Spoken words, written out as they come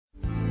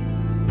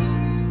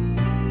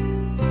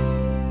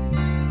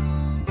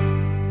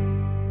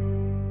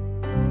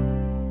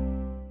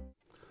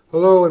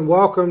Hello and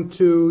welcome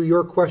to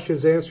Your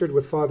Questions Answered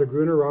with Father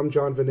Gruner. I'm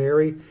John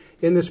Vennari.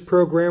 In this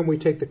program, we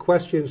take the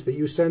questions that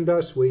you send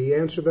us, we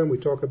answer them, we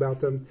talk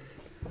about them.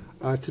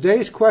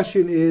 Today's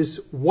question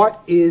is,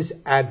 what is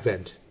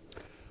Advent?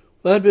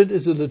 Well, Advent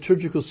is a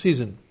liturgical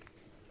season.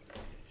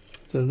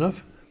 Is that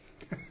enough?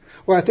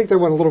 Well, I think they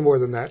want a little more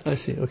than that. I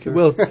see. Okay.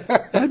 Well,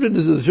 Advent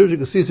is a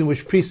liturgical season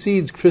which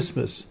precedes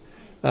Christmas.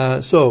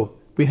 So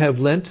we have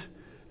Lent.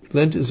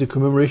 Lent is a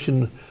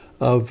commemoration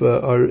of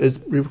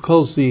it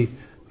recalls the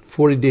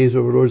 40 days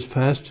of our Lord's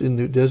fast in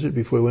the desert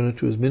before he went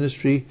into his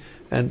ministry,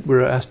 and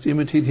we're asked to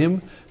imitate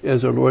him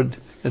as our Lord,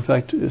 in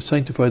fact,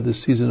 sanctified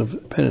this season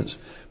of penance.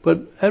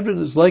 But Advent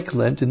is like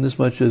Lent in this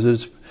much as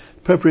it's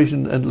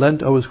preparation, and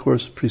Lent always, of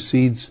course,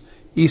 precedes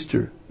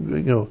Easter,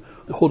 the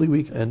Holy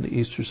Week and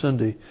Easter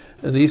Sunday.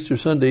 And the Easter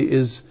Sunday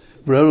is,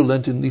 we're out of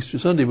Lent in Easter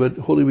Sunday, but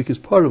Holy Week is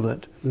part of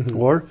Lent,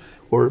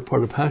 or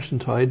part of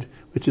Passiontide,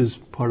 which is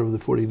part of the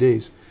 40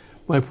 days.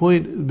 My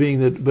point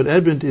being that, but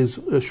Advent is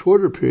a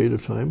shorter period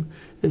of time.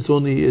 It's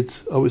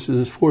obviously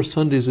there's 4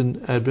 Sundays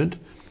in Advent,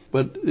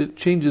 but it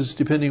changes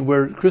depending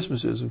where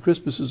Christmas is. If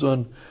Christmas is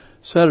on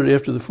Saturday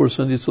after the 4th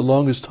Sunday, it's the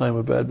longest time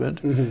of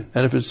Advent. And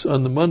if it's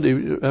on the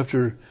Monday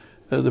after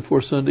the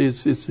 4th Sunday,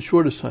 it's the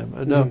shortest time.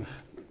 Now,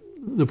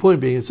 the point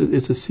being,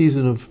 it's a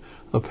season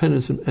of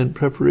penance and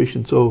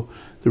preparation. So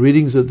the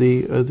readings of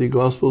the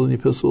Gospel and the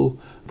Epistle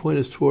point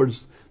us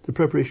towards the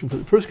preparation for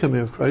the first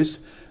coming of Christ,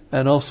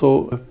 and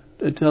also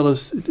tell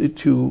us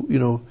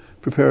to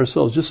prepare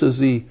ourselves, just as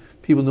the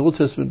people in the Old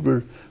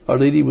Testament Our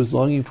Lady was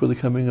longing for the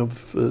coming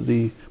of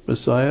the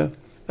Messiah,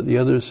 and the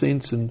other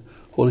saints and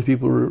holy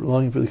people were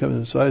longing for the coming of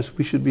the Messiah. So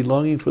we should be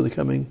longing for the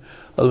coming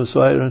of the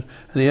Messiah. And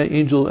the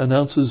angel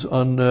announces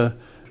on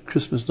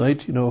Christmas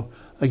night,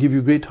 I give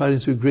you great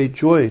tidings of great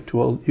joy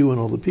to all you and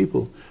all the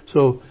people.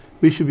 So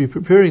we should be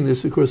preparing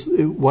this. Of course,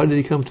 why did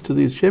he come to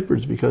these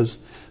shepherds? Because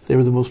they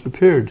were the most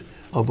prepared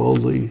of all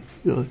the,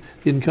 he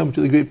didn't come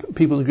to the great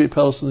people in the great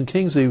palaces and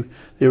kings. They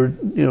were,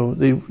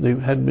 they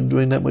hadn't been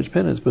doing that much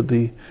penance, but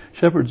the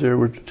shepherds there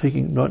were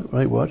taking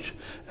night watch,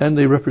 and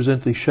they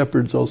represent the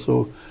shepherds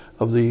also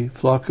of the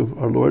flock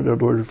of our Lord. Our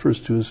Lord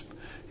refers to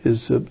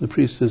the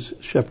priests as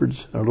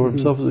shepherds. Our Lord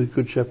himself is a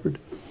good shepherd.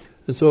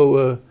 And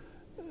so,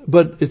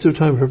 but it's a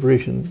time of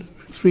preparation,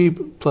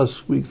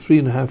 3+ weeks,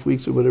 3.5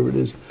 weeks or whatever it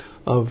is,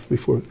 of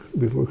before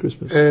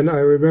Christmas. And I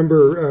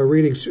remember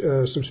reading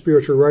some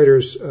spiritual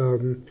writers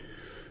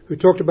who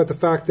talked about the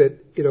fact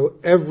that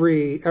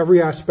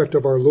every aspect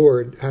of our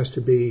Lord has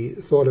to be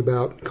thought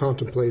about,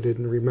 contemplated,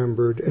 and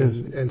remembered,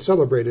 and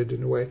celebrated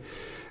in a way,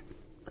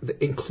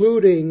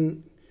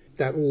 including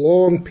that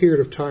long period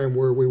of time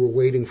where we were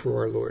waiting for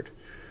our Lord.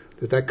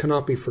 That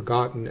cannot be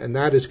forgotten, and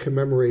that is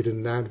commemorated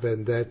in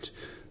Advent. That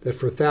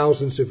for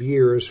thousands of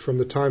years, from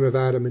the time of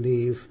Adam and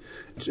Eve,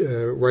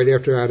 right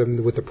after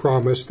Adam, with the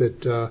promise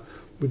that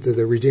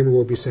the Redeemer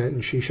will be sent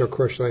and she shall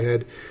crush thy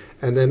head,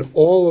 and then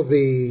all of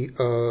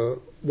the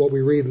what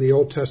we read in the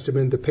Old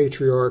Testament, the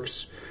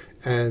patriarchs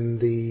and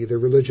the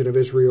religion of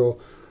Israel,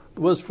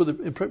 was for the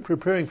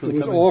preparing for the coming.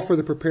 It was all for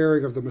the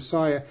preparing of the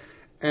Messiah,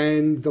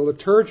 and the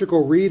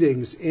liturgical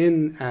readings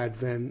in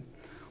Advent,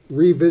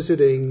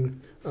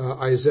 revisiting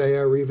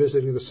Isaiah,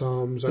 revisiting the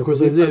Psalms. Of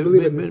course, I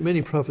believe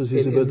many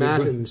prophecies in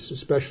Matins,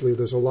 especially.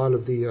 There's a lot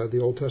of the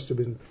Old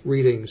Testament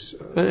readings,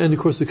 and of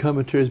course the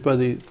commentaries by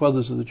the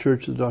fathers of the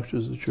church, the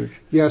doctors of the church.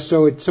 Yeah,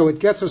 so it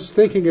gets us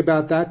thinking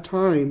about that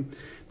time.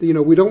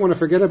 We don't want to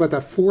forget about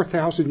that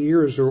 4,000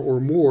 years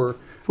or more.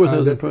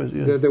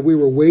 4,000 that we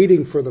were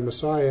waiting for the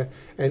Messiah,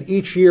 and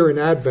each year in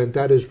Advent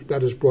that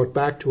is brought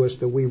back to us,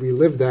 that we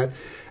relive that.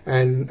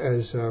 And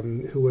as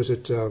Don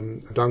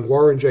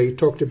Guaranjay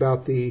talked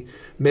about the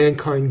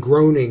mankind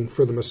groaning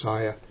for the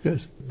Messiah,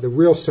 yes, the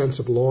real sense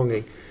of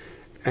longing.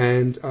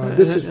 And I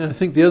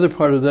think the other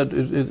part of that,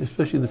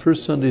 especially in the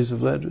first Sundays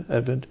of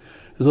Advent,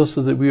 is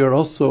also that we are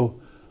also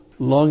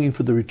longing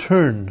for the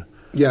return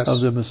of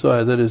the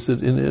Messiah. That is,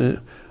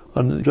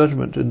 on the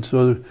judgment. And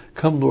so,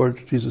 come,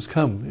 Lord Jesus,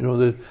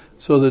 come.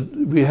 So that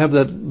we have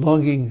that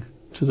longing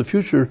to the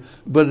future,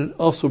 but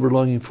also we're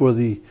longing for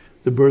the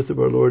birth of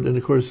our Lord. And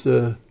of course,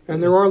 and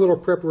there are little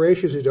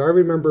preparations to do. I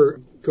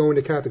remember going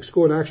to Catholic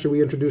school, and actually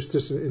we introduced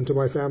this into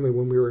my family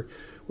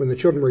when the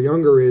children were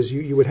younger. Is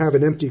you would have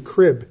an empty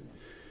crib.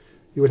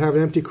 You would have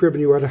an empty crib,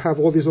 and you would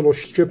have all these little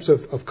strips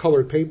of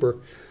colored paper.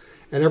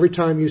 And every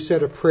time you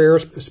said a prayer,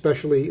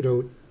 especially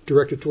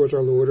directed towards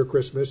our Lord or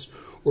Christmas,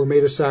 or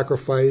made a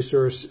sacrifice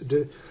or a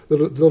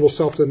little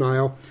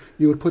self-denial,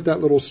 you would put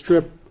that little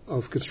strip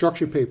of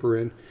construction paper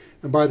in,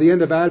 and by the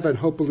end of Advent,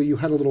 hopefully you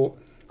had a little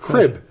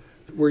crib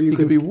where you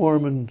could be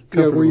warm and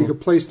comfortable. Where you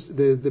could place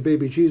the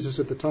baby Jesus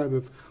at the time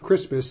of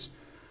Christmas.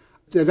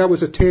 That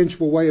was a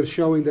tangible way of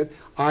showing that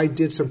I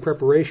did some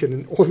preparation,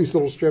 and all these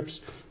little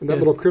strips and that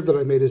little crib that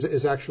I made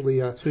is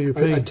actually a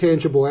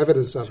tangible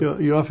evidence of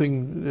it. You're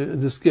offering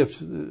this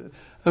gift.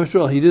 After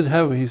all, he did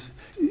have.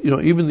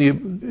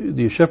 Even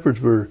the shepherds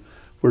were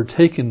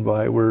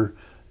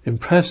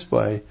impressed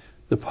by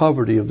the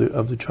poverty of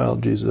the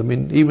child Jesus. I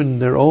mean, even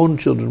their own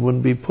children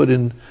wouldn't be put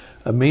in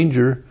a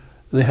manger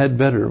they had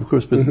better, of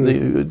course, but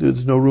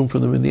there's no room for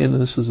them in the end,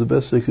 and this is the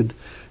best they could,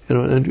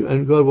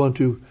 and God wanted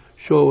to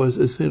show, as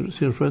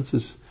St.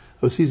 Francis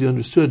of Assisi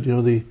understood,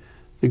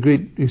 the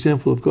great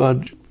example of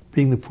God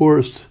being the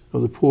poorest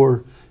of the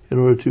poor in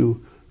order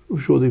to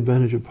show the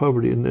advantage of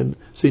poverty. And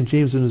St.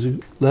 James in his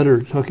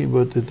letter talking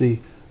about that the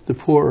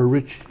poor are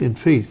rich in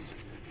faith,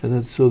 and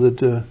that's so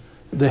that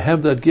they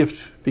have that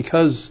gift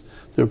because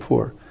they're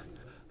poor.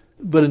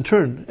 But in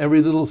turn,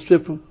 every little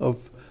strip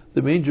of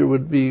the manger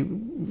would be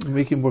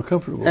making more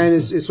comfortable. And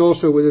it's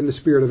also within the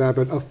spirit of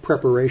Advent of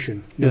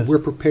preparation. Yes. We're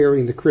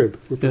preparing the crib.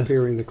 We're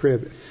preparing the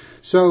crib.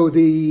 So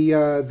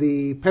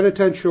the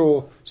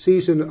penitential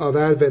season of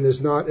Advent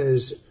is not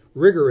as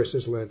rigorous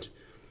as Lent,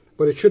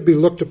 but it should be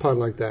looked upon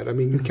like that. I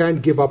mean, you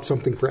can give up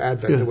something for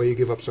Advent the way you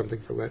give up something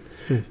for Lent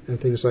and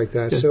things like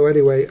that. So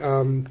anyway...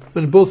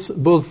 But both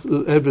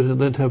Advent and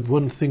Lent have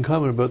one thing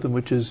common about them,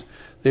 which is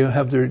they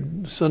have their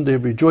Sunday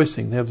of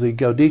rejoicing. They have the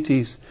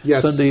Gaudetes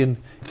Sunday and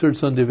third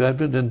Sunday of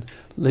Advent, and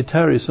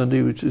Laetare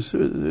Sunday, which is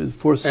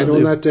fourth Sunday. And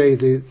on that day,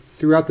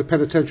 throughout the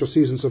penitential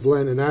seasons of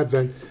Lent and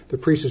Advent, the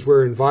priest is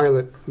wearing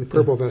violet and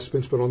purple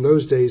vestments, but on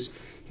those days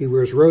he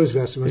wears rose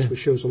vestments, which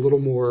shows a little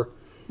more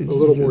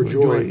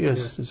joy.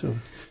 Yes.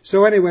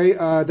 So anyway,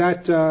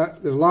 there's a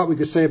lot we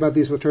could say about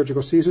these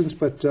liturgical seasons,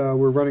 but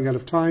we're running out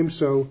of time.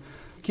 So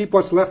keep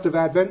what's left of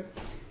Advent,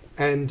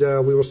 and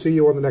we will see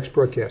you on the next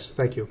broadcast.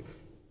 Thank you.